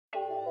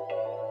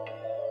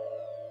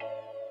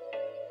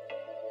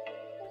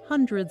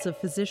Hundreds of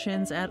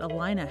physicians at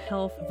Allina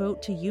Health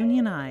vote to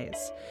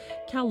unionize.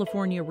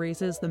 California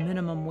raises the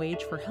minimum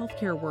wage for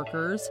healthcare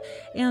workers,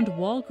 and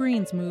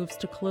Walgreens moves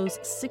to close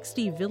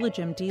 60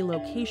 VillageMD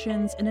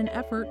locations in an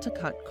effort to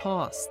cut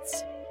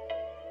costs.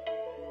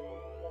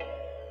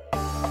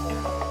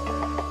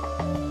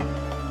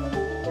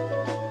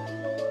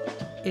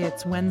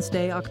 It's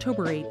Wednesday,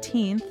 October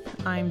 18th.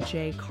 I'm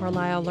Jay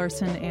Carlisle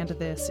Larson, and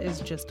this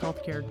is Just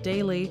Healthcare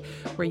Daily,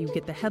 where you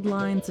get the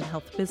headlines and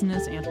health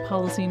business and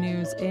policy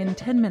news in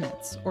 10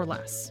 minutes or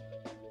less.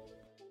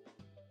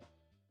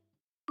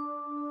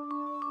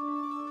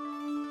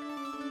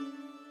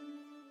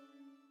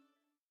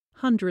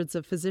 Hundreds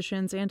of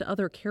physicians and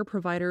other care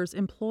providers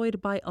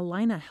employed by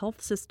Allina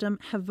Health System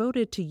have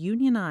voted to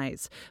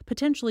unionize,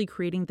 potentially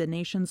creating the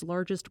nation's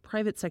largest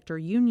private sector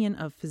union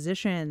of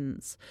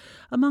physicians.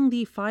 Among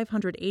the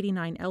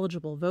 589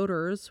 eligible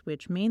voters,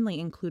 which mainly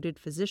included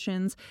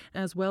physicians,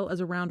 as well as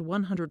around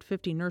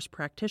 150 nurse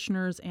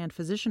practitioners and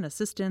physician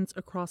assistants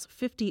across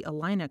 50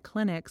 Allina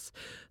clinics,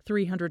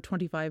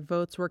 325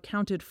 votes were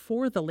counted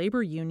for the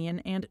labor union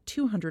and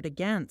 200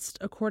 against,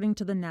 according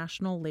to the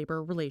National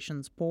Labor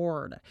Relations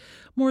Board.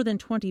 More than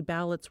 20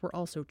 ballots were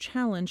also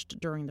challenged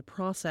during the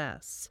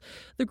process.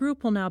 The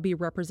group will now be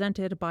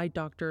represented by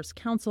Doctors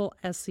Council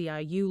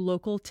SCIU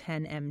Local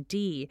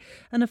 10MD,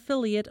 an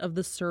affiliate of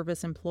the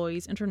Service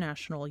Employees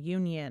International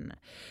Union.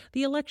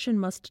 The election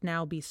must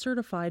now be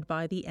certified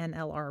by the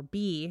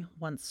NLRB.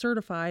 Once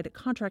certified,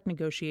 contract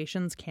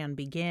negotiations can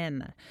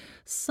begin.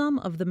 Some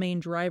of the main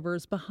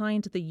drivers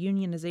behind the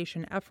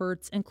unionization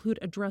efforts include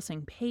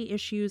addressing pay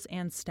issues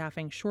and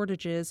staffing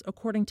shortages,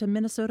 according to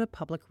Minnesota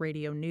Public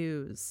Radio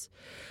News.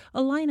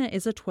 Allina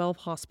is a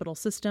 12-hospital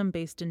system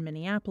based in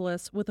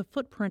Minneapolis with a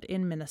footprint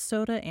in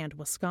Minnesota and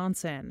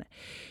Wisconsin.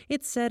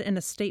 It said in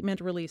a statement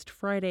released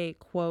Friday,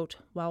 quote,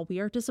 "While we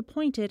are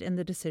disappointed in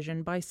the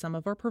decision by some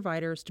of our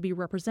providers to be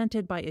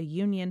represented by a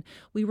union,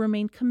 we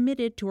remain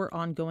committed to our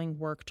ongoing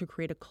work to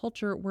create a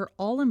culture where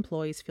all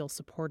employees feel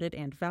supported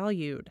and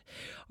valued.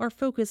 Our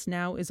focus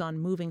now is on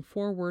moving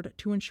forward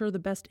to ensure the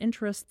best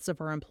interests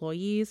of our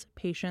employees,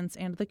 patients,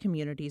 and the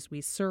communities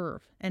we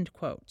serve," end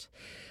quote.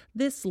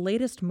 This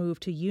latest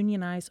move to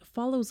unionize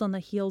follows on the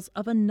heels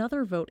of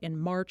another vote in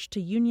March to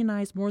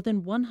unionize more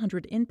than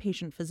 100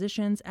 inpatient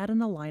physicians at an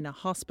Allina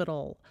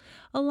hospital.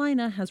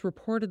 Allina has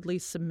reportedly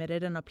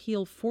submitted an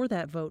appeal for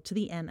that vote to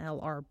the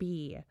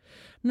NLRB.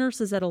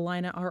 Nurses at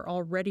Allina are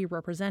already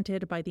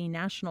represented by the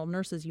National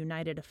Nurses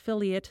United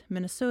affiliate,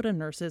 Minnesota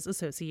Nurses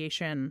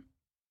Association.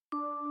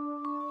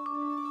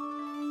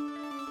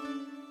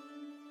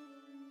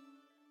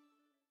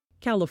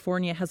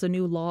 California has a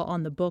new law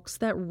on the books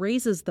that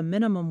raises the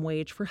minimum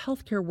wage for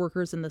healthcare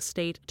workers in the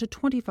state to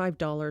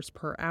 $25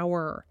 per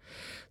hour.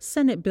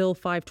 Senate Bill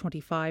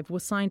 525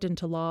 was signed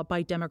into law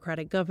by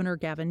Democratic Governor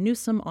Gavin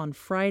Newsom on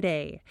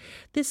Friday.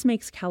 This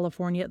makes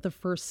California the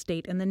first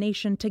state in the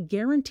nation to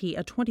guarantee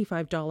a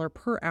 $25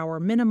 per hour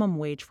minimum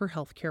wage for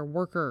healthcare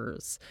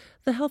workers.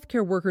 The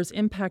healthcare workers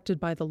impacted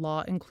by the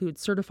law include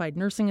certified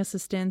nursing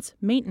assistants,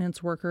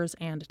 maintenance workers,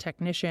 and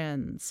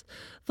technicians.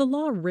 The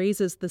law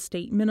raises the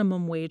state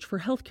minimum wage for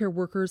healthcare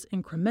workers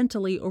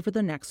incrementally over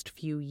the next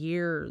few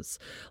years.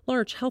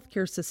 Large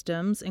healthcare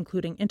systems,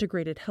 including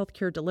integrated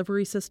healthcare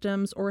delivery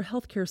systems or a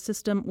healthcare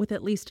system with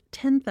at least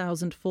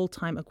 10,000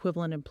 full-time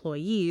equivalent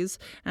employees,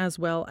 as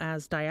well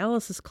as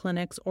dialysis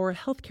clinics or a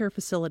healthcare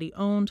facility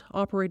owned,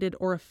 operated,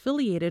 or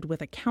affiliated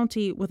with a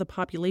county with a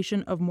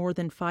population of more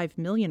than 5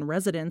 million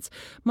residents,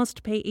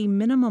 must pay a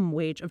minimum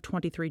wage of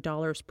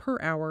 $23 per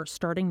hour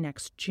starting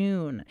next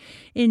June.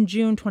 In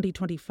June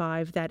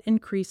 2025, that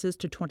increases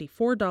to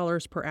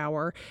 $24 per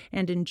hour,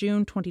 and in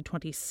June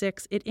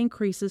 2026, it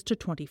increases to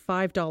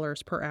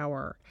 $25 per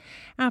hour.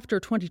 After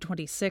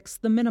 2026,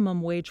 the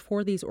minimum wage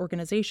for these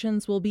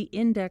organizations will be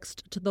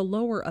indexed to the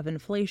lower of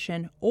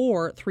inflation,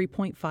 or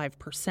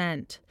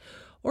 3.5%.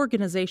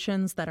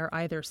 Organizations that are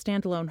either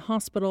standalone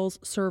hospitals,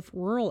 serve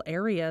rural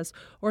areas,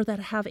 or that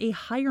have a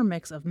higher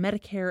mix of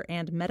Medicare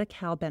and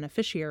Medi-Cal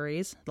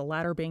beneficiaries, the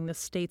latter being the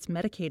state's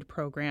Medicaid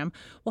program,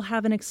 will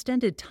have an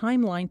extended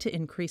timeline to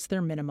increase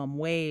their minimum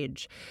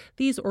wage.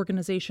 These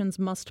organizations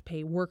must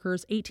pay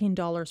workers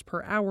 $18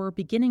 per hour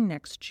beginning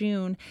next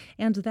June,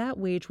 and that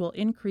wage will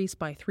increase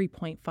by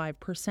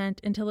 3.5%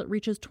 until it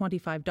reaches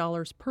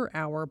 $25 per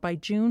hour by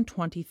June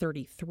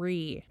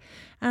 2033.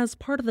 As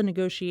part of the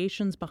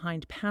negotiations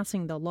behind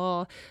passing the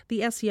law, the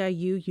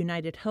SEIU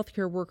United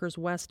Healthcare Workers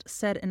West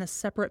said in a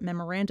separate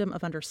memorandum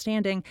of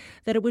understanding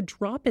that it would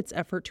drop its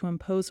effort to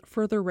impose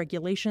further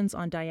regulations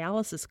on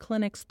dialysis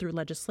clinics through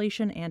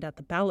legislation and at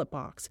the ballot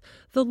box.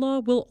 The law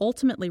will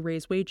ultimately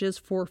raise wages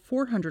for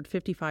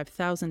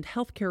 455,000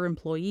 healthcare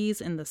employees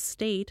in the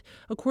state,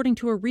 according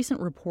to a recent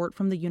report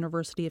from the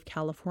University of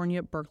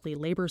California, Berkeley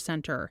Labor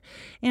Center,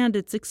 and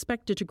it's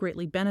expected to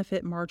greatly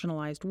benefit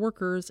marginalized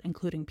workers,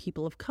 including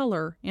people of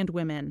color and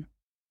women.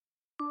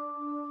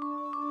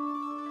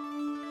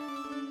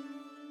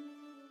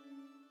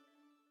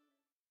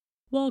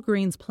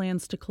 Walgreens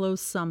plans to close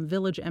some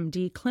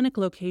VillageMD clinic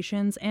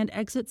locations and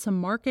exit some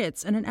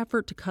markets in an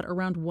effort to cut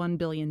around $1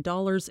 billion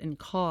in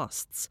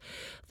costs.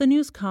 The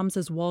news comes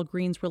as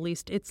Walgreens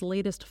released its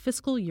latest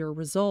fiscal year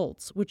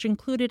results, which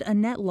included a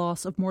net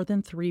loss of more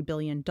than $3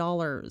 billion.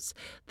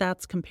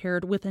 That's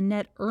compared with a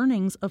net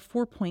earnings of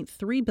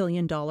 $4.3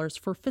 billion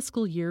for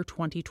fiscal year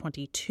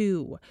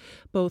 2022.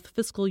 Both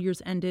fiscal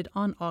years ended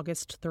on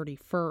August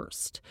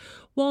 31st.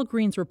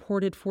 Walgreens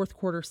reported fourth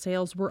quarter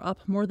sales were up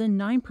more than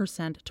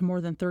 9% to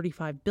more than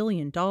 $35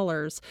 billion,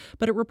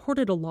 but it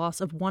reported a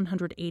loss of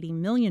 $180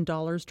 million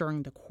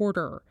during the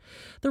quarter.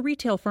 The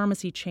retail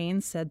pharmacy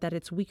chain said that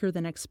its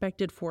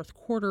weaker-than-expected fourth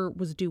quarter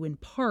was due in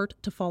part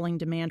to falling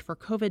demand for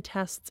COVID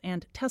tests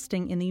and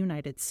testing in the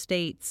United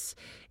States.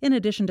 In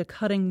addition to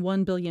cutting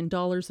 $1 billion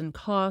in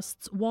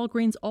costs,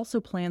 Walgreens also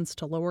plans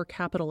to lower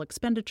capital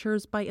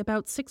expenditures by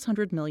about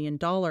 $600 million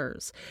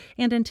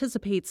and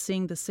anticipates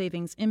seeing the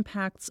savings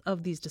impacts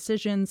of these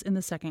decisions in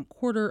the second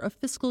quarter of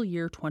fiscal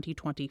year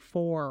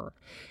 2024.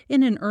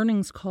 In an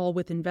earnings call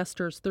with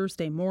investors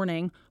Thursday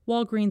morning,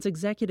 Walgreens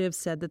executives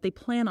said that they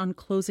plan on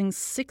closing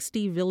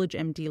 60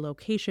 VillageMD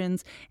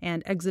locations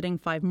and exiting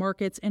 5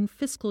 markets in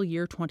fiscal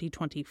year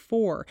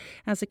 2024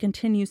 as it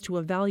continues to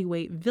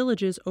evaluate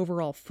Village's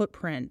overall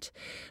footprint.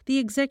 The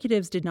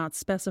executives did not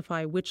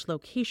specify which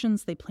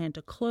locations they plan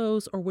to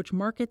close or which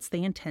markets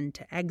they intend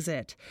to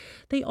exit.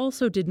 They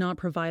also did not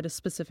provide a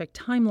specific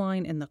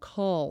timeline in the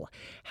call.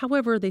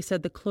 However, they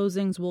said the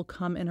closings will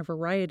come in a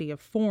variety of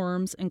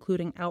forms,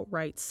 including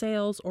outright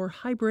sales or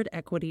hybrid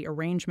equity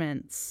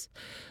arrangements.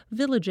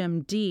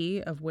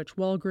 VillageMD, of which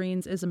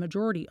Walgreens is a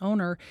majority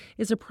owner,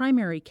 is a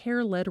primary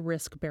care-led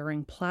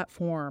risk-bearing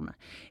platform.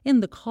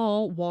 In the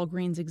call,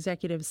 Walgreens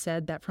executives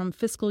said that from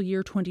fiscal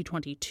year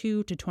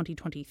 2022 to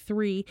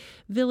 2023,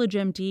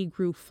 VillageMD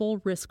grew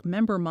full-risk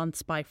member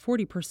months by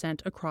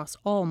 40% across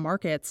all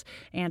markets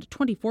and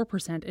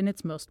 24% in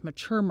its most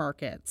mature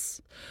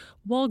markets.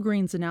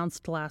 Walgreens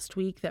announced last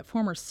week that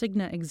former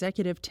Cigna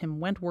executive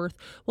Tim Wentworth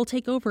will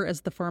take over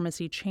as the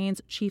pharmacy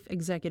chain's chief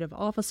executive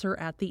officer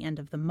at the end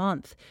of the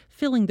month,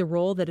 filling the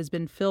role that has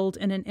been filled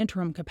in an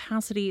interim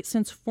capacity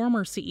since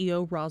former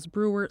CEO Roz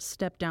Brewer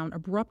stepped down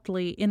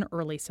abruptly in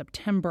early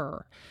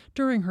September.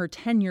 During her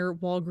tenure,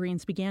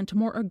 Walgreens began to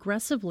more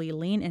aggressively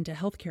lean into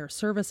healthcare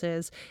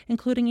services,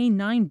 including a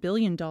 $9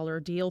 billion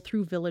deal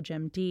through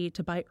VillageMD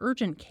to buy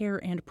urgent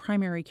care and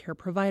primary care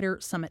provider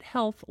Summit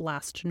Health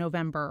last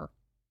November.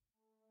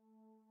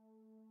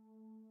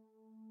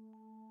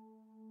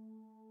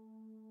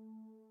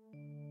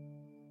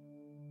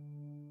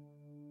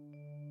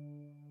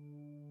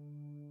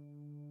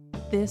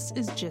 This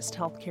is Gist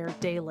Healthcare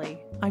Daily.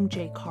 I'm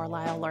Jay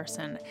Carlisle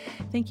Larson.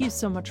 Thank you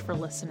so much for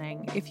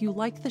listening. If you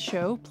like the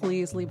show,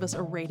 please leave us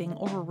a rating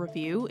or a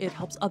review. It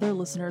helps other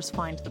listeners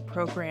find the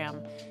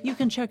program. You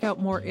can check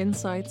out more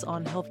insights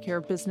on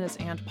healthcare business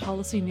and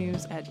policy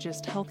news at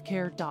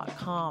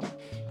gisthealthcare.com.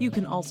 You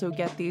can also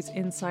get these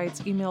insights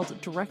emailed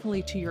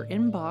directly to your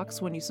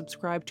inbox when you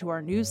subscribe to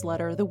our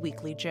newsletter, The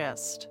Weekly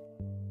Gist.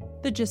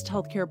 The Gist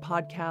Healthcare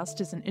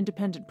podcast is an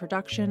independent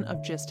production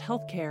of Gist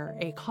Healthcare,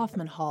 a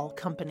Kaufman Hall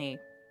company.